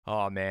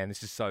Oh, man,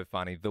 this is so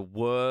funny. The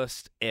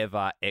worst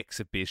ever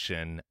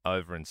exhibition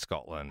over in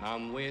Scotland.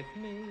 Come with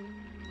me.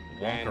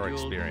 Wonka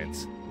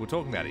experience. We were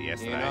talking about it In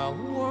yesterday. a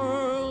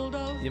world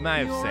of You may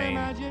have your seen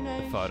the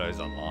imagination. photos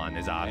online.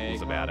 There's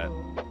articles about it.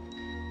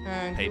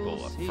 And People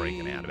you'll are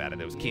freaking see out about it.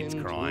 There was kids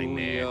crying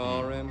into there.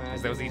 your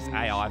Because there was these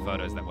AI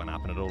photos that went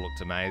up and it all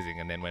looked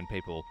amazing. And then when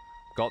people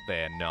got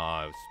there,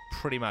 no, it was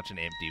pretty much an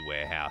empty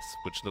warehouse,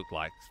 which looked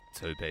like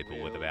two people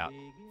with about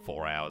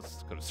 4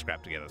 hours could have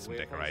scrapped together some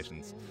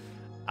decorations.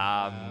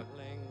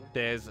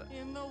 There's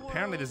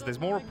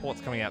more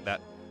reports coming out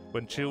that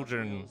when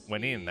children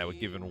went in, they were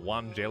given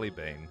one jelly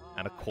bean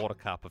and a quarter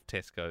cup of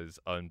Tesco's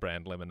own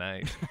brand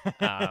lemonade.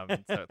 So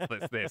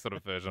it's their sort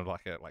of version of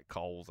like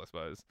Coles, I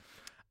suppose.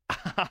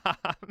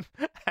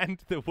 And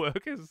the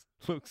workers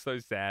look so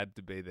sad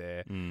to be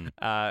there.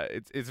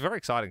 It's very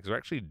exciting because we're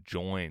actually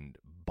joined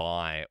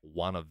by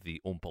one of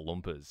the Oompa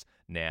Loompas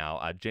now.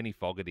 Jenny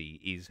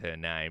Fogarty is her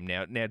name.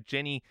 Now,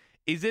 Jenny,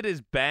 is it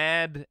as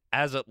bad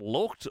as it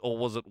looked, or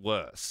was it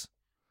worse?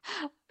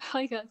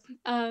 Hi guys.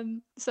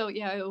 So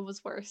yeah, it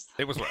was worse.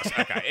 It was worse.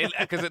 Okay,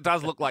 because it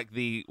does look like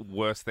the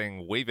worst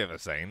thing we've ever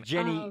seen.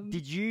 Jenny,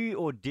 did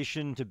you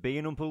audition to be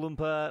an Oompa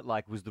Loompa?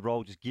 Like, was the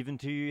role just given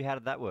to you? How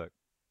did that work?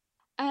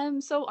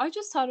 So I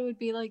just thought it would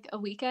be like a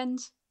weekend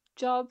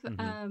job.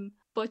 Mm-hmm.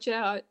 But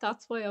yeah,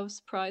 that's why I was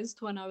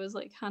surprised when I was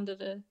like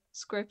handed a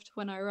script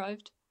when I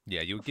arrived.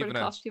 Yeah, you were for given the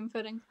costume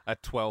fitting. a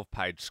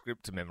 12-page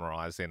script to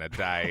memorise in a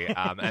day,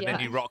 and then Yeah.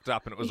 you rocked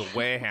up and it was a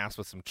warehouse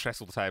with some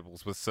trestle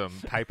tables with some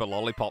paper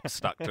lollipops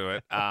stuck to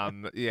it.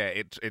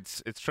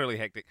 It's truly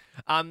hectic.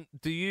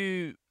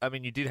 You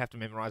did have to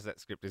memorise that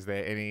script. Is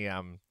there any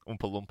Oompa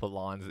Loompa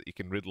lines that you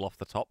can riddle off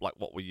the top? Like,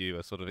 what were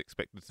you sort of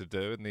expected to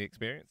do in the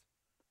experience?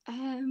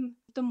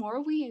 The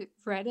more we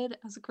read it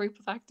as a group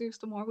of actors,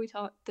 the more we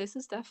thought this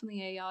is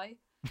definitely AI.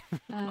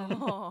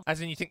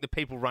 As in, you think the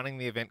people running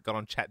the event got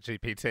on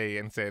ChatGPT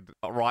and said,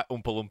 write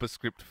Oompa Loompa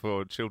script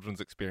for children's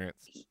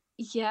experience?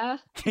 Yeah.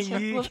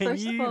 Can you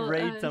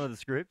read some of the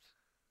scripts?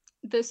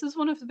 This is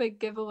one of the big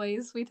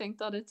giveaways. We think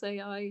that it's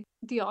AI.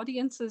 The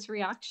audience's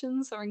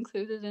reactions are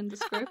included in the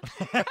script.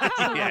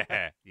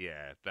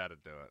 Yeah,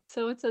 that'd do it.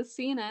 So it says,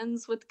 scene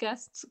ends with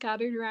guests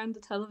gathered around the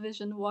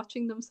television,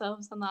 watching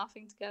themselves and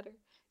laughing together,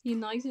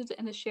 united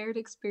in a shared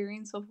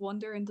experience of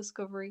wonder and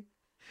discovery.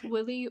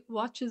 Willie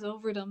watches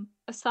over them,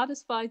 a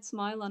satisfied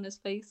smile on his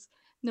face,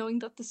 knowing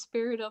that the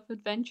spirit of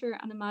adventure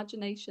and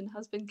imagination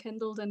has been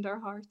kindled in their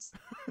hearts.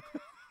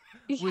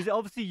 Was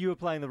obviously you were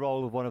playing the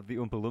role of one of the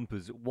Oompa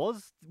Loompas.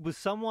 Was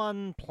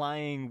someone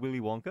playing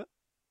Willy Wonka?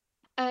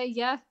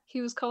 Yeah,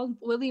 he was called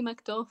Willie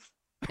McDuff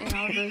in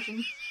our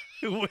version.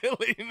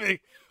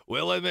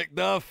 Willie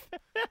McDuff.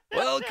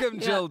 Welcome,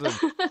 children.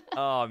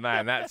 Oh,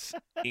 man, that's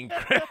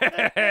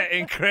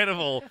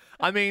incredible.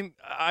 I mean,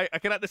 I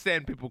can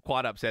understand people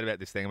quite upset about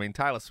this thing. I mean,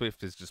 Taylor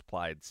Swift has just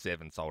played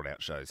 7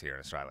 sold-out shows here in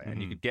Australia,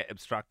 and you could get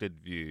obstructed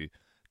view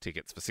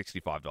tickets for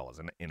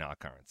 $65 in our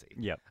currency.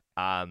 Yep.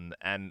 And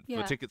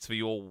for tickets for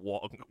your,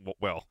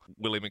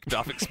 Willie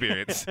McDuff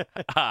experience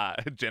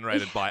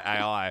generated by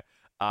AI,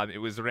 it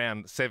was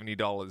around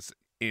 $70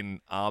 in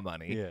our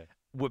money. Yeah.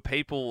 Were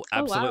people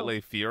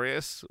absolutely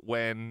furious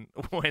when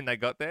they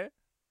got there?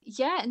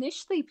 Yeah,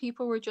 initially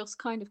people were just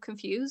kind of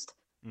confused.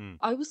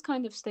 I was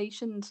kind of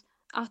stationed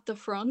at the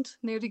front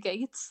near the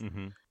gates.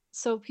 Mm-hmm.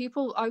 So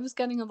I was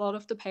getting a lot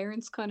of the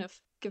parents kind of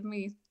giving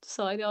me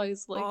side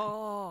eyes, like,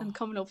 and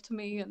coming up to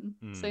me and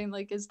saying,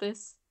 like, is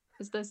this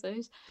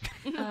it?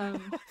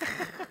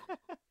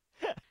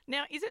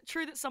 Now, is it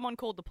true that someone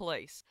called the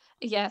police?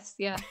 Yes,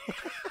 yeah.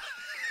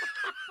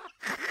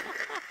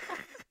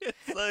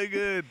 It's so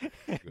good.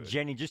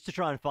 Jenny, just to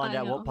try and find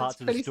out what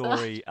parts of the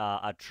story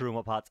are true and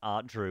what parts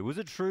aren't true, was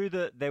it true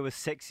that there were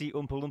sexy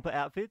Oompa Loompa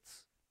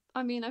outfits?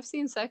 I mean, I've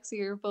seen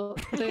sexier, but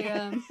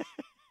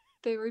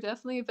they were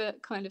definitely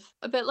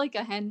a bit like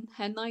a hen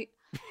night.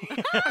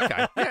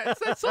 Okay, yeah,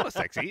 it's sort of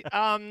sexy.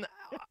 I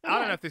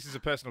don't know if this is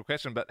a personal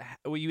question, but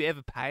were you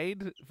ever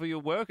paid for your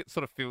work? It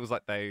sort of feels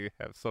like they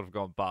have sort of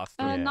gone bust.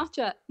 Not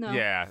yet, no.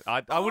 Yeah,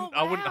 I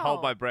wouldn't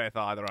hold my breath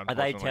either,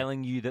 unfortunately. Are they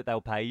telling you that they'll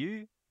pay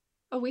you?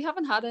 Oh, we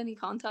haven't had any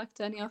contact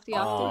to any of the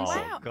Oh, actors.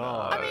 Wow.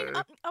 God. I mean,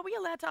 are we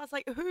allowed to ask,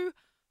 like, who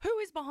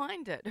is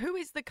behind it? Who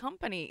is the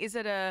company? Is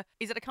it a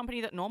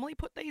company that normally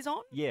put these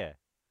on? Yeah.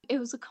 It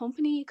was a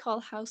company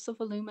called House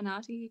of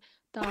Illuminati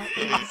that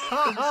it was their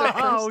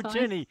Oh, first time.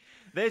 Jenny,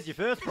 there's your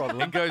first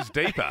problem. It goes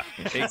deeper.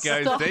 It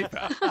goes Stop.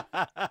 deeper.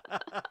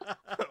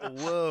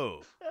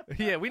 Whoa.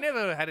 Yeah, we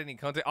never had any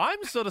contact.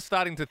 I'm sort of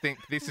starting to think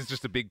this is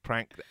just a big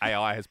prank that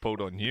AI has pulled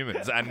on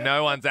humans and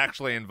no one's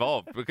actually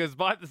involved, because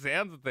by the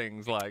sounds of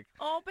things, like...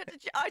 Oh, but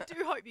I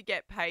do hope you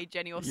get paid,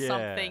 Jenny, or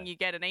something. You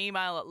get an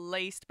email at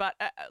least. But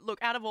look,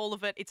 out of all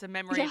of it, it's a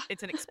memory,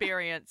 it's an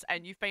experience,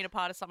 and you've been a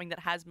part of something that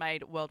has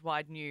made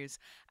worldwide news.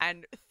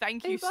 And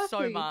thank you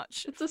so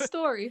much. It's a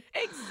story.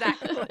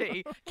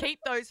 Exactly. Keep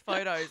those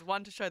photos.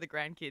 One to show the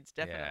grandkids,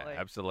 definitely.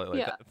 Yeah, absolutely.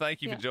 Yeah.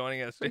 Thank you for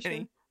joining us, For Jenny.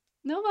 sure.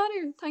 No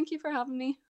matter. Thank you for having me.